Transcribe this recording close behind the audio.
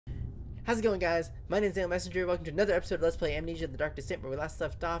How's it going, guys? My name is Daniel Messenger. Welcome to another episode of Let's Play Amnesia: The Dark Descent. Where we last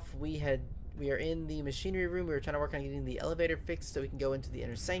left off, we are in the machinery room. We were trying to work on getting the elevator fixed so we can go into the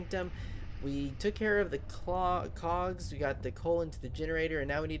inner sanctum. We took care of the cogs. We got the coal into the generator, and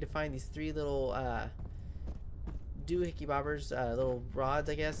now we need to find these three little doohickey bobbers, little rods,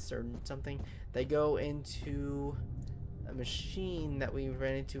 I guess, or something. They go into a machine that we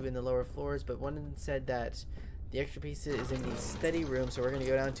ran into in the lower floors, but one of them said that the extra piece is in the study room, so we're going to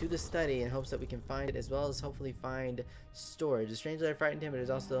go down to the study in hopes that we can find it, as well as hopefully find storage. The stranger that frightened him, but it is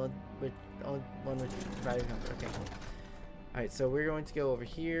also the only one which provided comfort. Okay, cool. Alright, so we're going to go over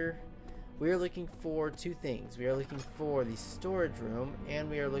here. We are looking for two things. We are looking for the storage room, and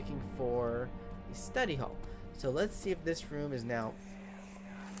we are looking for the study hall. So let's see if this room is now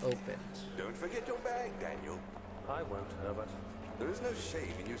opened. Don't forget your bag, Daniel. I won't, Herbert. There is no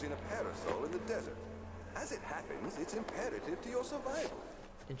shame in using a parasol in the desert. As it happens, it's imperative to your survival.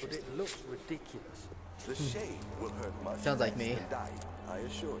 But Interesting. it looks ridiculous. The shade will hurt much Sounds like less me. than dying, I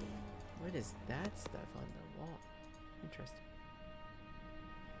assure you. What is that stuff on the wall? Interesting.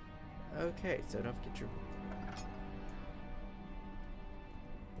 Okay, so don't forget your...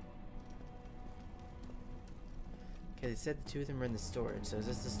 Okay, they said the two of them are in the storage. So is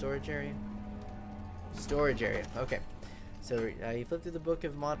this the storage area? Storage area. Okay. So you flip through the book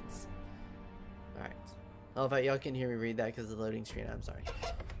of mods. Alright. Oh, if y'all can hear me read that because of the loading screen, I'm sorry.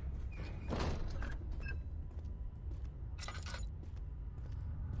 Okay,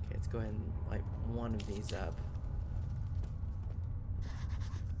 let's go ahead and light one of these up.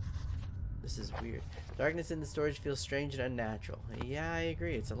 This is weird. Darkness in the storage feels strange and unnatural. Yeah, I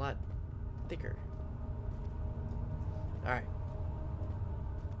agree. It's a lot thicker. Alright.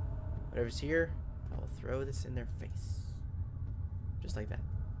 Whatever's here, I will throw this in their face. Just like that.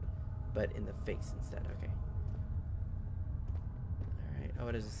 But in the face instead. Okay. Alright. Oh,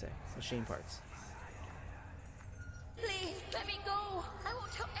 what does it say? Machine parts. Please, let me go. I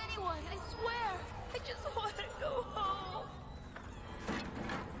won't tell anyone, I swear. I just want to go home.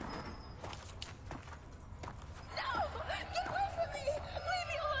 No! Get away from me! Leave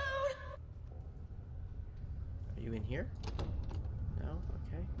me alone! Are you in here? No?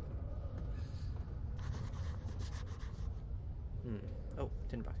 Okay. Oh,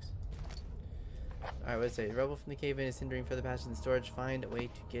 tin box. Alright, what does it say? Rubble from the cave-in is hindering further passage in the storage. Find a way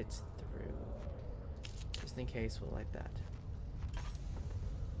to get through. Just in case, we'll light that.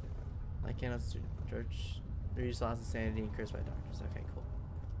 I cannot George reduce loss of sanity and cursed by darkness. Okay, cool.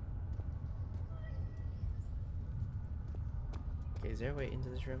 Okay, is there a way into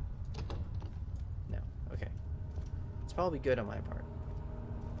this room? No. Okay. It's probably good on my part.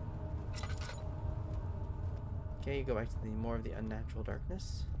 Okay, you go back to the more of the unnatural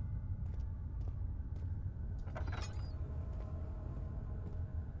darkness.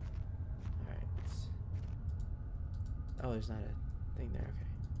 Alright. Oh, there's not a thing there, okay.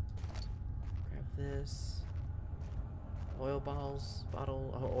 Grab this. Oil balls,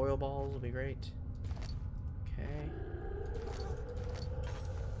 oil balls would be great. Okay.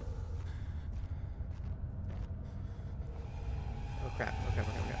 Oh crap, oh crap,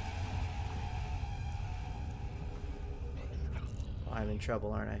 oh crap, oh crap. Oh, I'm in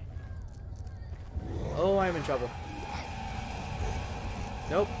trouble, aren't I? Oh, I'm in trouble.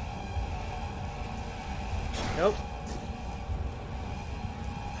 Nope. Nope.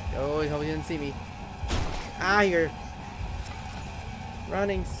 Oh, I hope he didn't see me. Ah, you're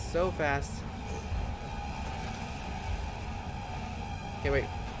running so fast. Okay, wait.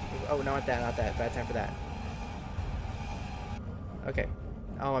 Oh, not that, not that. Bad time for that. Okay.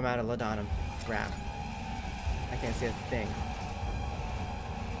 Oh, I'm out of laudanum. Crap. I can't see a thing.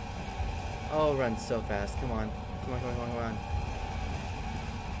 Oh, run so fast. Come on. Come on, come on, come on, come on.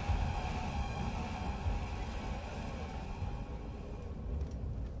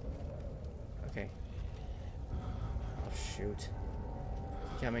 Okay. Oh, shoot. Is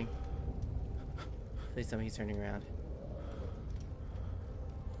he coming? Please tell me he's turning around.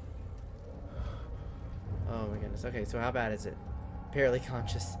 Oh my goodness. Okay, so how bad is it? Barely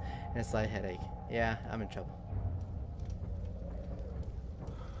conscious and a slight headache. Yeah, I'm in trouble.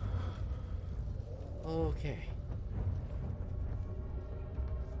 Okay.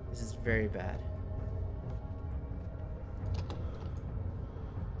 This is very bad.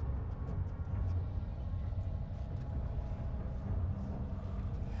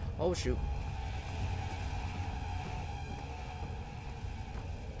 Oh shoot.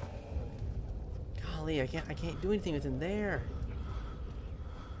 Golly, I can't do anything within there.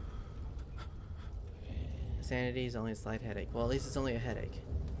 Sanity is only a slight headache. Well, at least it's only a headache.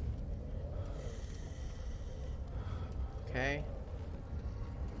 Okay.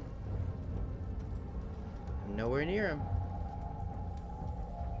 nowhere near him.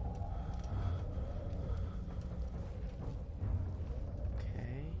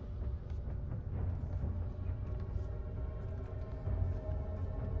 Okay.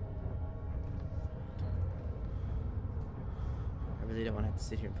 I really don't want to have to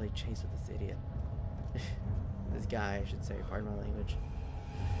sit here and play chase with this idiot. This guy, I should say. Pardon my language.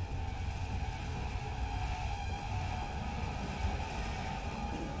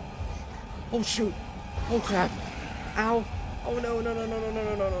 Oh shoot! Oh crap! Ow! Oh no! No! No! No! No!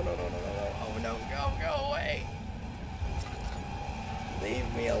 No! No! No! No! No! No! No! No! Oh no! Go away!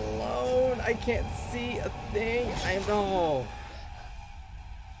 Leave me alone! I can't see a thing. I'm no.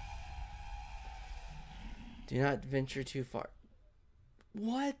 Do not venture too far.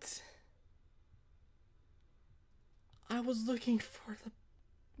 What? I was looking for the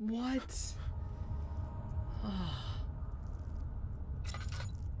what?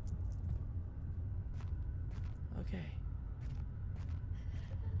 Okay.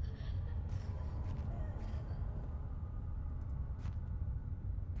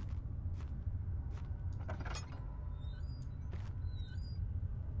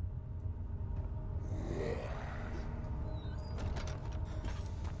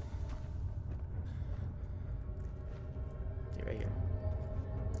 Stay right here.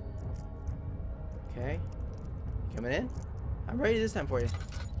 Okay. Coming in? I'm ready this time for you.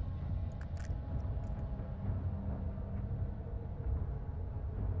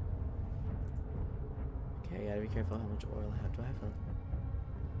 Okay, gotta be careful how much oil I have. Do I have a...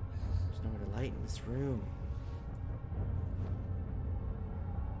 There's nowhere to light in this room.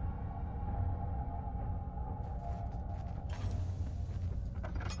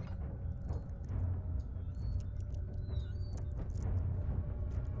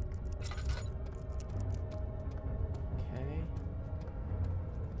 Okay.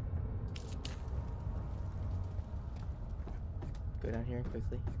 Go down here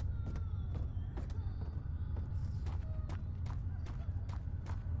quickly.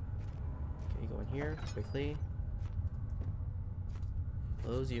 Go in here quickly.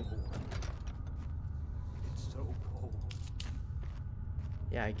 Close you. It's so cold.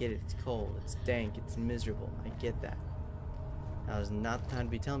 Yeah, I get it. It's cold. It's dank. It's miserable. I get that. Now is not the time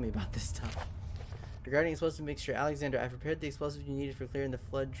to be telling me about this stuff. Regarding explosive mixture, Alexander, I've prepared the explosive you needed for clearing the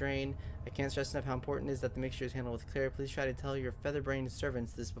flood drain. I can't stress enough how important it is that the mixture is handled with care. Please try to tell your feather-brained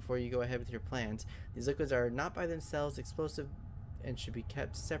servants this before you go ahead with your plans. These liquids are not by themselves explosive and should be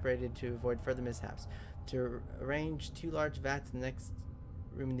kept separated to avoid further mishaps. To arrange 2 large vats in the next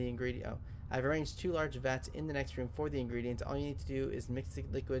room in the ingredient. Oh, I've arranged 2 large vats in the next room for the ingredients. All you need to do is mix the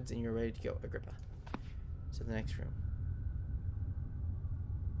liquids and you're ready to go. Agrippa. So the next room.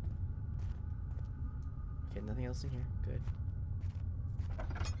 Okay, nothing else in here. Good.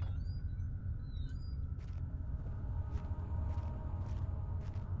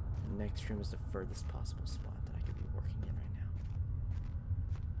 The next room is the furthest possible spot that I could be working in right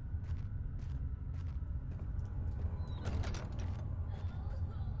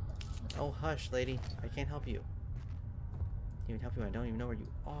now. Oh, hush, lady. I can't help you. Can't even help you. I don't even know where you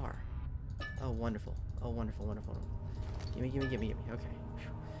are. Oh, wonderful. Oh, wonderful, wonderful. Gimme, gimme, gimme, gimme. Okay.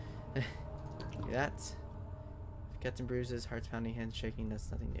 Do that. Cuts and bruises, hearts pounding, hands shaking.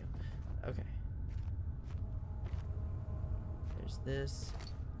 That's nothing new. Okay. There's this.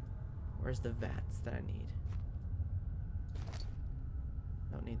 Where's the vats that I need?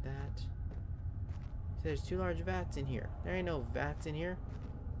 Don't need that. See, there's 2 large vats in here. There ain't no vats in here.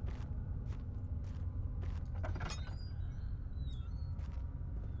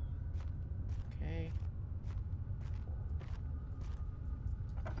 Okay.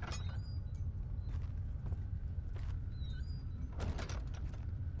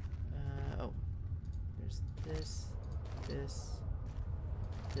 Oh. There's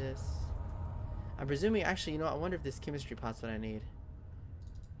this. I'm presuming, actually, you know what? I wonder if this chemistry pot's what I need.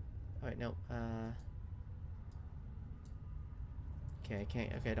 Oh, wait, no. Okay, I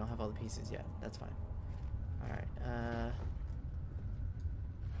can't. Okay, I don't have all the pieces yet. That's fine. Alright,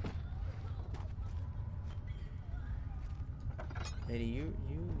 lady, you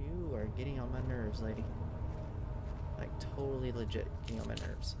are getting on my nerves, lady. Like, totally legit getting on my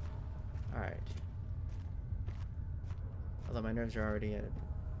nerves. Alright. Although my nerves are already at a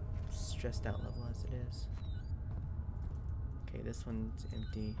stressed out level as it is. Okay, this one's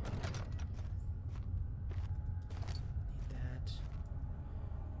empty. Need that.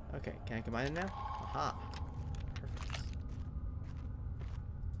 Okay, can I combine it now? Aha! Perfect.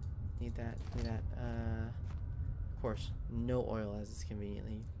 Need that, need that. Of course, no oil as is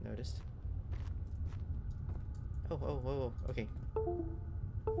conveniently noticed. Oh, whoa, whoa, okay.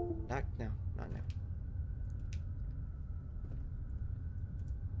 Not now, not now.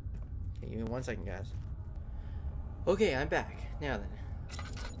 Okay, give me 1 second, guys. Okay, I'm back. Now then,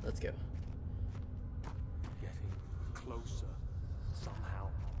 let's go. Getting closer somehow.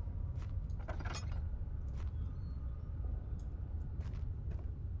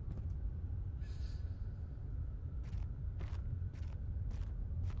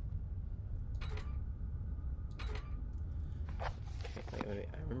 Okay, wait.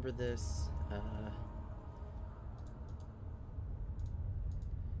 I remember this.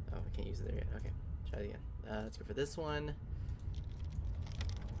 Oh, we can't use it there yet. Okay, try it again. Let's go for this one.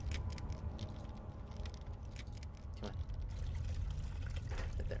 Come on.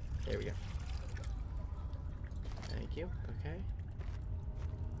 Right there. There we go. Thank you. Okay.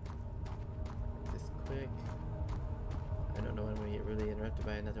 This quick. I don't know when I'm gonna get really interrupted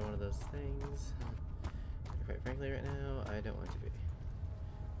by another one of those things. Quite frankly, right now, I don't want to be.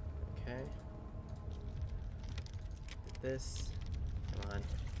 Okay. Get this. Come on.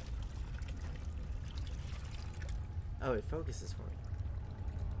 Oh, it focuses for me.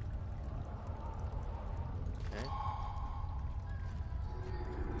 Okay.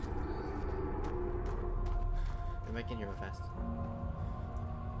 Come back in here real fast.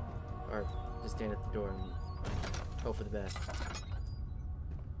 Or just stand at the door and hope for the best.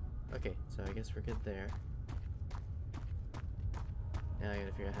 Okay, so I guess we're good there. Now I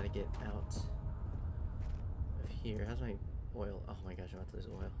gotta figure out how to get out of here. How's my oil? Oh my gosh, I'm about to lose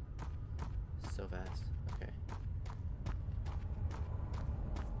oil. So fast. Okay.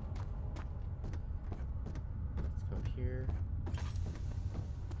 Let's go up here.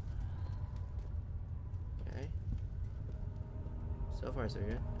 Okay. So far, so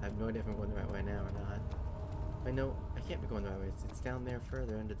good. I have no idea if I'm going the right way now or not. I know I can't be going the right way. It's down there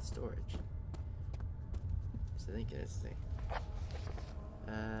further under the storage. So I think it is. See.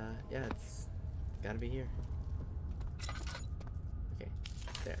 Yeah, it's gotta be here. Okay,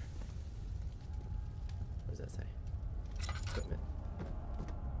 there. What does that say? Equipment.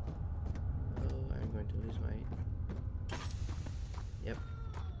 Oh, I'm going to lose my... Yep.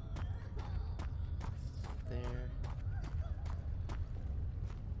 There.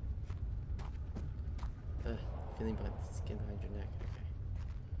 Feeling behind the skin behind your neck. Okay.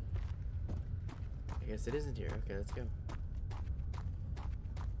 I guess it isn't here. Okay, let's go.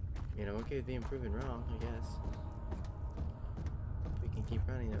 You know, okay with being proven wrong, I guess. If we can keep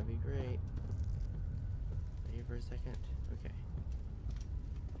running, that would be great. Stay here for a second. Okay.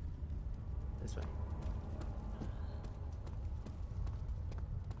 This way.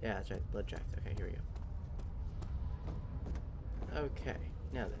 Yeah, that's right. Blood tracks. Okay, here we go. Okay,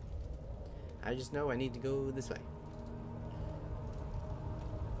 now then. I just know I need to go this way.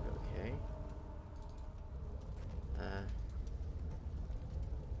 Okay.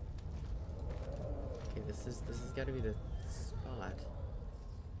 Okay, this has got to be the spot.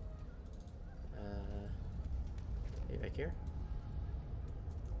 Maybe back here.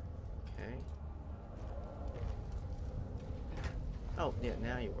 Okay. Oh, yeah,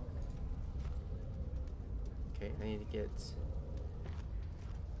 now you work. Okay, I need to get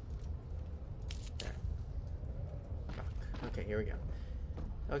there. Rock. Okay, here we go.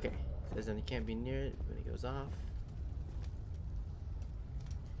 Okay, says then you can't be near it when it goes off.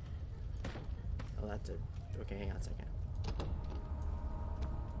 Oh, that's a... Okay, hang on a second.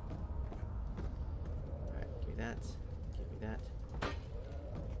 Alright, give me that. Give me that.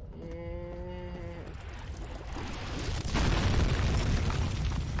 Yeah.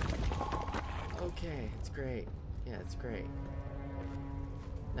 Okay, it's great. Yeah, it's great.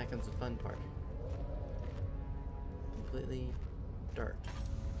 Now comes the fun part. Completely dark.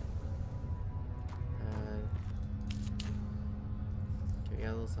 Okay, we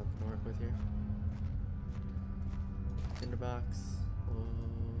got a little something to work with here. Tinderbox. Oh,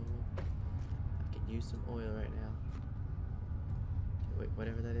 I could use some oil right now. Wait,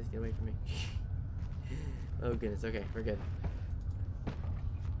 whatever that is, get away from me. Oh goodness, okay, we're good.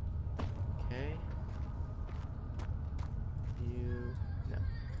 Okay. You... no.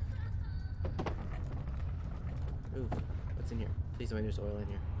 Ooh, what's in here? Please tell me there's oil in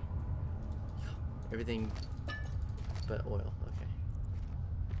here. Everything but oil, okay.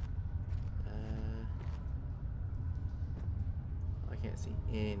 I can't see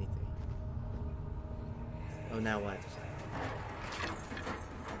anything. Oh, now what?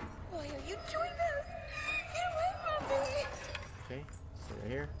 Why are you doing this? Get away from me! Okay, so they're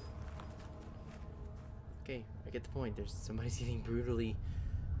here. Okay, I get the point. There's somebody's eating brutally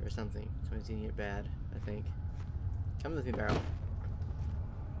or something. Somebody's eating it bad, I think. Come with me, Barrel.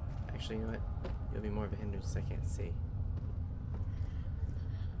 Actually, you know what? You'll be more of a hindrance. I can't see. Okay.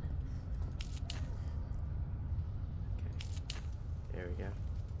 There we go.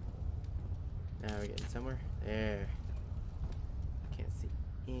 Now we're getting somewhere. There. Can't see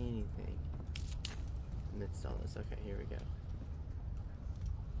anything amidst all this. Okay, here we go.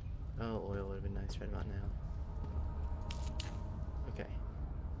 Oh, oil would have been nice right about now. Okay.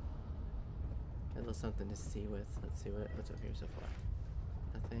 Got a little something to see with. Let's see what's up here so far.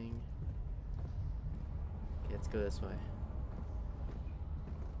 Nothing. Okay, let's go this way.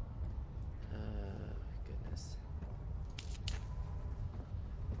 Goodness.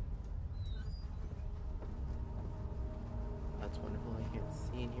 That's wonderful. I can't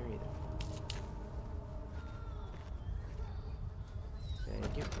see in here either.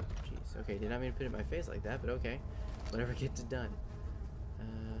 Thank you. Jeez. Okay, did not mean to put it in my face like that, but okay. Whatever gets it done.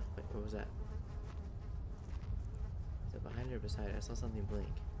 Wait, what was that? Is that behind it or beside it? I saw something blink.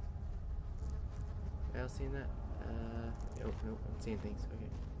 Anybody else seeing that? Nope, I'm seeing things. Okay.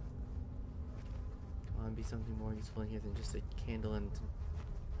 Come on, be something more useful in here than just a candle and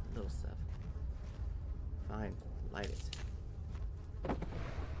little stuff. Fine, light it.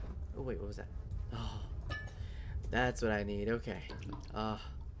 Oh wait, what was that? Oh, that's what I need. Okay. Never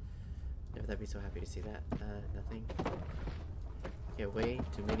thought I'd be so happy to see that. Nothing. Okay, way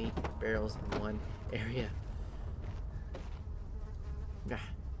too many barrels in one area. Gah.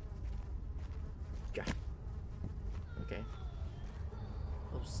 Gah. Okay.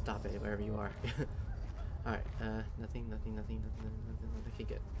 Oh, stop it, wherever you are. Alright, nothing. Okay,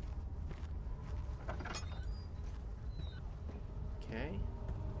 good. Okay.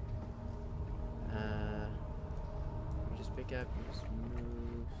 You just pick up, you just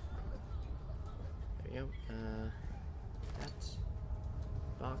move. There you go. That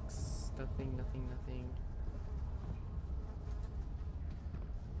box, nothing.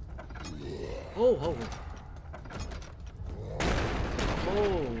 Oh!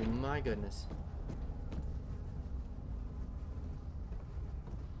 Oh my goodness.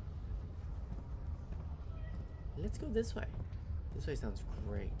 Let's go this way. This way sounds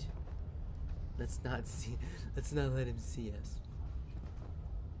great. Let's not let him see us.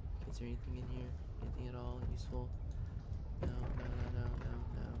 Is there anything in here? Anything at all useful? No.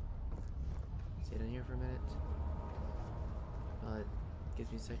 Stay down here for a minute. It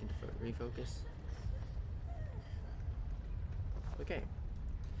gives me a second to refocus. Okay.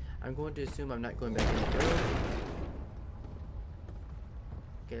 I'm going to assume I'm not going back in the room.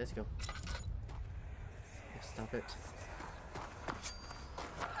 Okay, let's go. Stop it.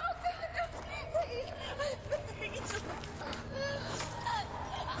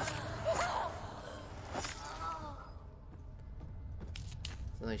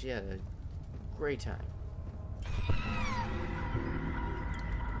 Sounds like she had a great time.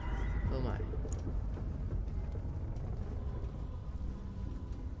 Oh my.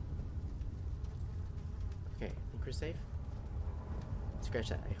 Okay, I think we're safe. Scratch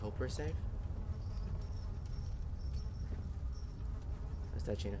that. I hope we're safe. What's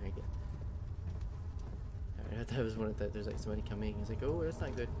that chain? Okay, good. Alright, I thought it was one of the. There's like somebody coming. He's like, oh, that's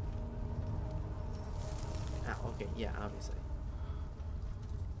not good. Ow, okay, yeah, obviously.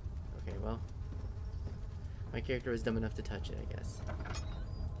 Okay, well. My character was dumb enough to touch it, I guess.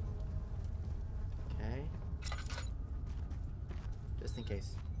 Okay. Just in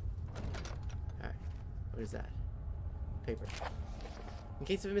case. Alright. What is that? Paper. In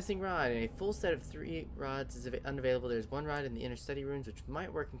case of a missing rod, a full set of 3 rods is unavailable. There's 1 rod in the inner study rooms, which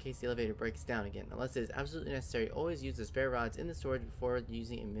might work in case the elevator breaks down again. Unless it is absolutely necessary, always use the spare rods in the storage before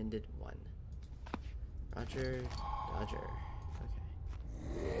using a mended one. Roger, Dodger.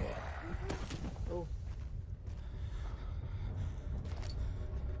 Okay. Oh.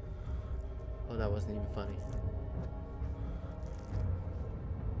 Oh, that wasn't even funny.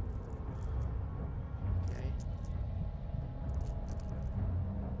 Okay.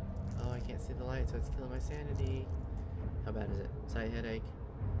 Oh, I can't see the light, so it's killing my sanity. How bad is it? Side headache.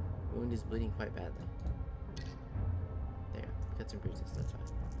 Wound is bleeding quite badly. There. Got some bruises, that's fine.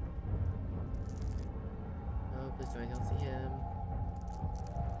 Oh, please I don't see him.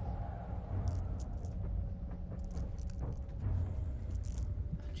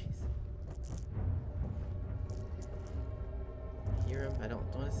 Oh, jeez. I hear him. I don't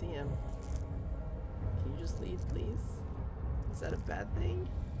want to see him. Can you just leave, please? Is that a bad thing?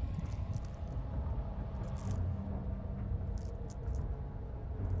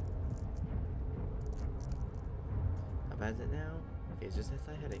 How bad is it now? Okay, it's just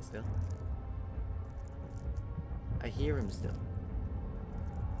a headache still. I hear him still.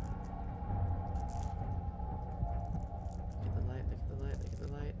 Look at the light, look at the light, look at the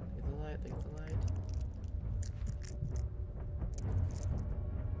light, look at the light, look at the light.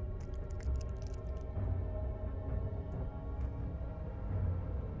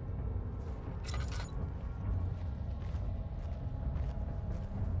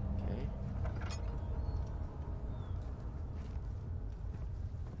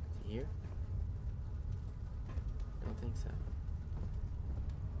 here? Don't think so.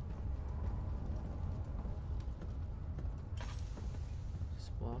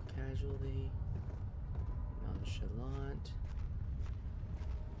 Just walk casually, nonchalant.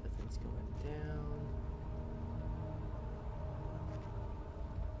 Nothing's going down.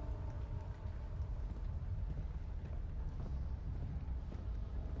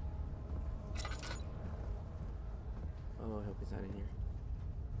 Oh, I hope he's not in here.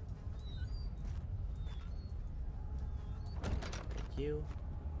 Thank you.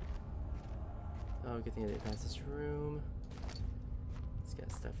 Oh, good thing I didn't pass this room. It's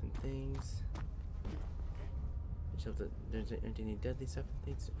got stuff and things. Just hope that there aren't any deadly stuff and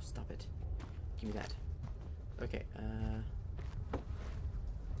things. Oh, stop it. Give me that. Okay,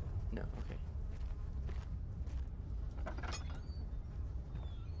 no, okay.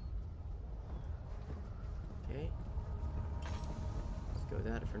 Okay. Let's go with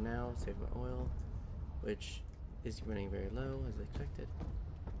that for now. Save my oil, which is running very low as expected.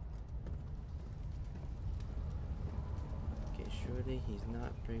 Okay, surely he's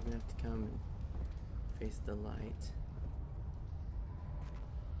not brave enough to come and face the light.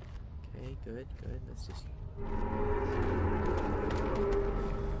 Okay, good, good. Let's just...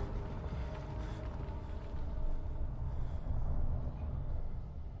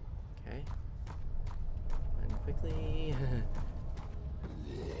 Okay. Run quickly.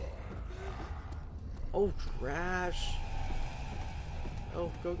 Oh, trash!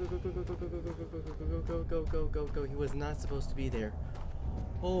 Oh, go, go, go, go, go, go, go, go, go, go, go, go, go, go, go, go. He was not supposed to be there.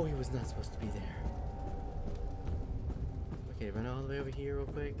 Oh, he was not supposed to be there. Okay, run all the way over here real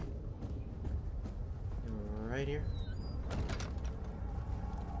quick. Right here.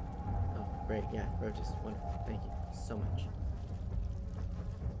 Oh, great. Yeah, roaches. Wonderful. Thank you so much.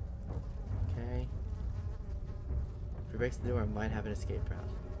 Okay. If he breaks the door, I might have an escape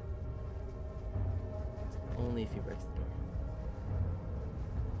route. Only if he breaks the door.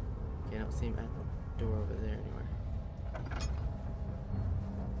 Okay, I don't see him at the door over there anywhere.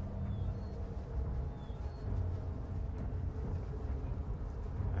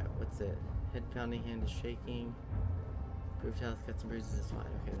 Alright, what's it? Head pounding, hand is shaking. Improved health, cuts and bruises is fine.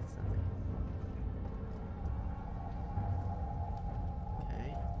 Okay, that's nothing.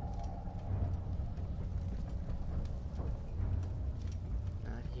 Okay.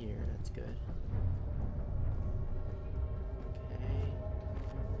 Not here, that's good. Okay.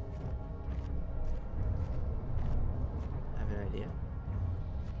 I have an idea.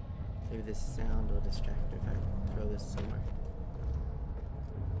 Maybe this sound will distract her if I throw this somewhere.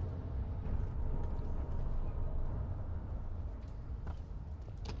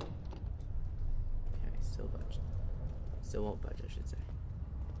 Still won't budge, I should say.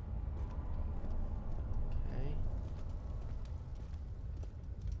 Okay.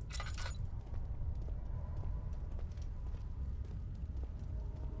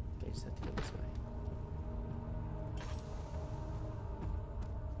 Okay, just have to go this way.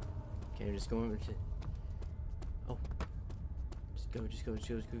 Okay, I'm just going over to... Oh. Just go, just go, just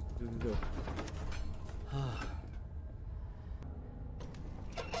go, just go, go, go, go. Ah.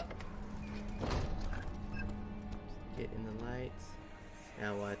 Get in the lights.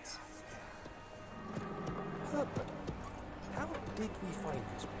 Now what? Thurber, how did we find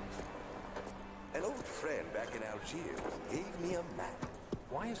this place? An old friend back in Algiers gave me a map.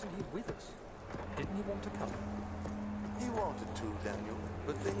 Why isn't he with us? Didn't he want to come? He wanted to, Daniel,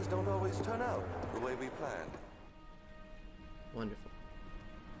 but things don't always turn out the way we planned. Wonderful.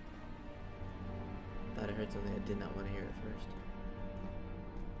 Thought I heard something I did not want to hear at first.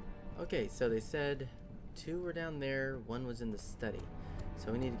 Okay, so they said 2 were down there, 1 was in the study.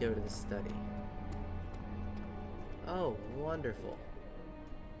 So we need to go to the study. Oh, wonderful.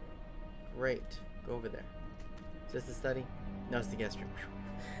 Great. Go over there. Is this the study? No, it's the guest room.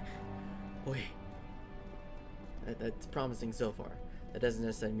 Boy. That's promising so far. That doesn't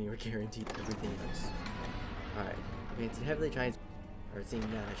necessarily mean we're guaranteed everything else. Alright. Okay, it's heavily trying... Or seeing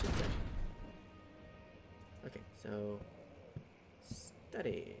that, I should say. Okay, so...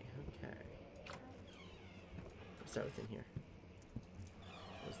 Study. Okay. Let's start with in here.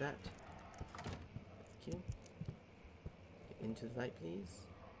 What was that? Thank you. Get into the light, please.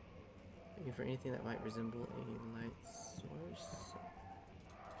 Looking for anything that might resemble a light source.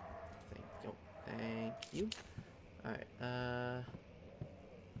 Thank you. Alright, and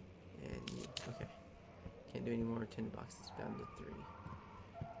you. Okay. Can't do any more tinted boxes. Down to 3.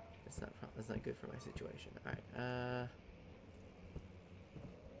 That's not good for my situation. Alright,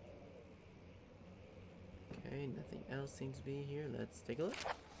 okay, nothing else seems to be here. Let's take a look.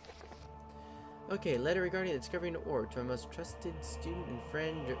 Okay, letter regarding the discovery of an orb to my most trusted student and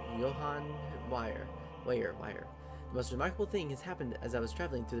friend, Johann Weyer. The most remarkable thing has happened as I was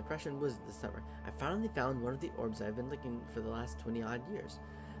traveling through the Prussian woods this summer. I finally found one of the orbs I've been looking for the last 20-odd years.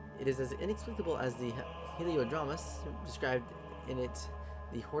 It is as inexplicable as the Heliodramus described in it,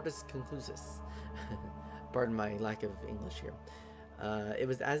 the Hortus Conclusus. Pardon my lack of English here. It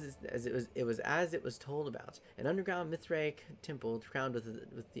was as it was told about an underground Mithraic temple crowned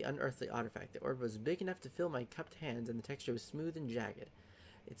with the unearthly artifact. The orb was big enough to fill my cupped hands, and the texture was smooth and jagged.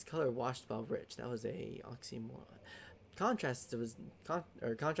 Its color washed while rich. That was a oxymoron. Contrast is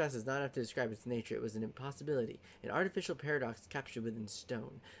not enough to describe its nature. It was an impossibility, an artificial paradox captured within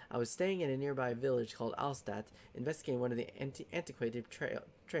stone. I was staying in a nearby village called Alstadt, investigating one of the antiquated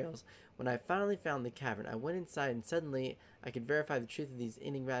trails. When I finally found the cavern, I went inside, and suddenly I could verify the truth of these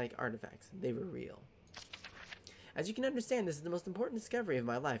enigmatic artifacts. They were real. As you can understand, this is the most important discovery of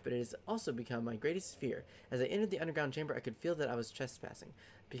my life, but it has also become my greatest fear. As I entered the underground chamber, I could feel that I was trespassing.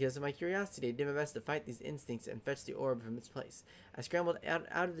 Because of my curiosity, I did my best to fight these instincts and fetch the orb from its place. I scrambled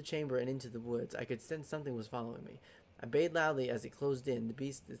out of the chamber and into the woods. I could sense something was following me. I bayed loudly as it closed in. The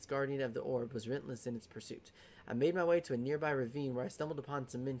beast, its guardian of the orb, was relentless in its pursuit. I made my way to a nearby ravine where I stumbled upon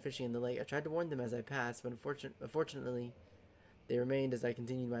some men fishing in the lake. I tried to warn them as I passed, but unfortunately, they remained as I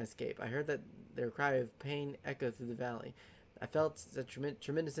continued my escape. I heard that their cry of pain echo through the valley. I felt a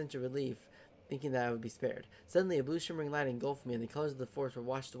tremendous sense of relief, thinking that I would be spared. Suddenly, a blue shimmering light engulfed me, and the colors of the forest were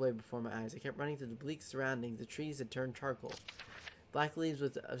washed away before my eyes. I kept running through the bleak surroundings. The trees had turned charcoal. Black leaves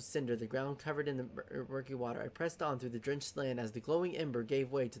of cinder, the ground covered in the murky water. I pressed on through the drenched land as the glowing ember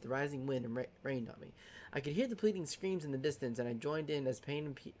gave way to the rising wind and rained on me. I could hear the pleading screams in the distance, and I joined in as pain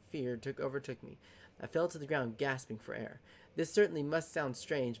and fear overtook me. I fell to the ground, gasping for air. This certainly must sound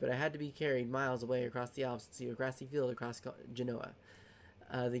strange, but I had to be carried miles away across the Alps to a grassy field across Genoa.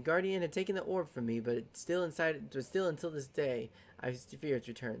 The guardian had taken the orb from me, but it was still until this day I fear its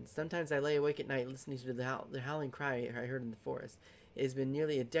return. Sometimes I lay awake at night listening to the howling cry I heard in the forest. It has been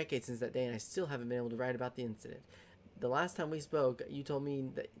nearly a decade since that day, and I still haven't been able to write about the incident. The last time we spoke, you told me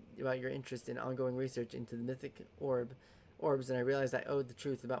about your interest in ongoing research into the mythic orbs, and I realized I owed the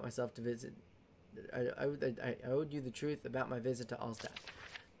truth about myself to visit. I owed you the truth about my visit to Alstadt.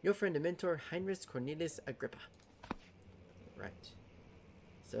 Your friend and mentor, Heinrich Cornelius Agrippa. Right.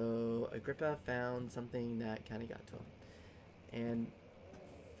 So Agrippa found something that kind of got to him. And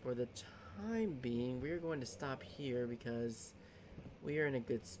for the time being, we're going to stop here because we are in a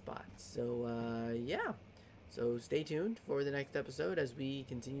good spot. So, yeah. So stay tuned for the next episode as we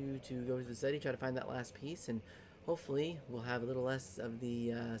continue to go to the study, try to find that last piece, and hopefully we'll have a little less of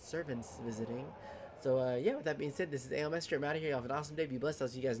the servants visiting. So, yeah, with that being said, this is AL Messenger. I'm out of here. Y'all have an awesome day. Be blessed. I'll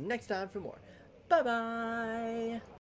see you guys next time for more. Bye-bye!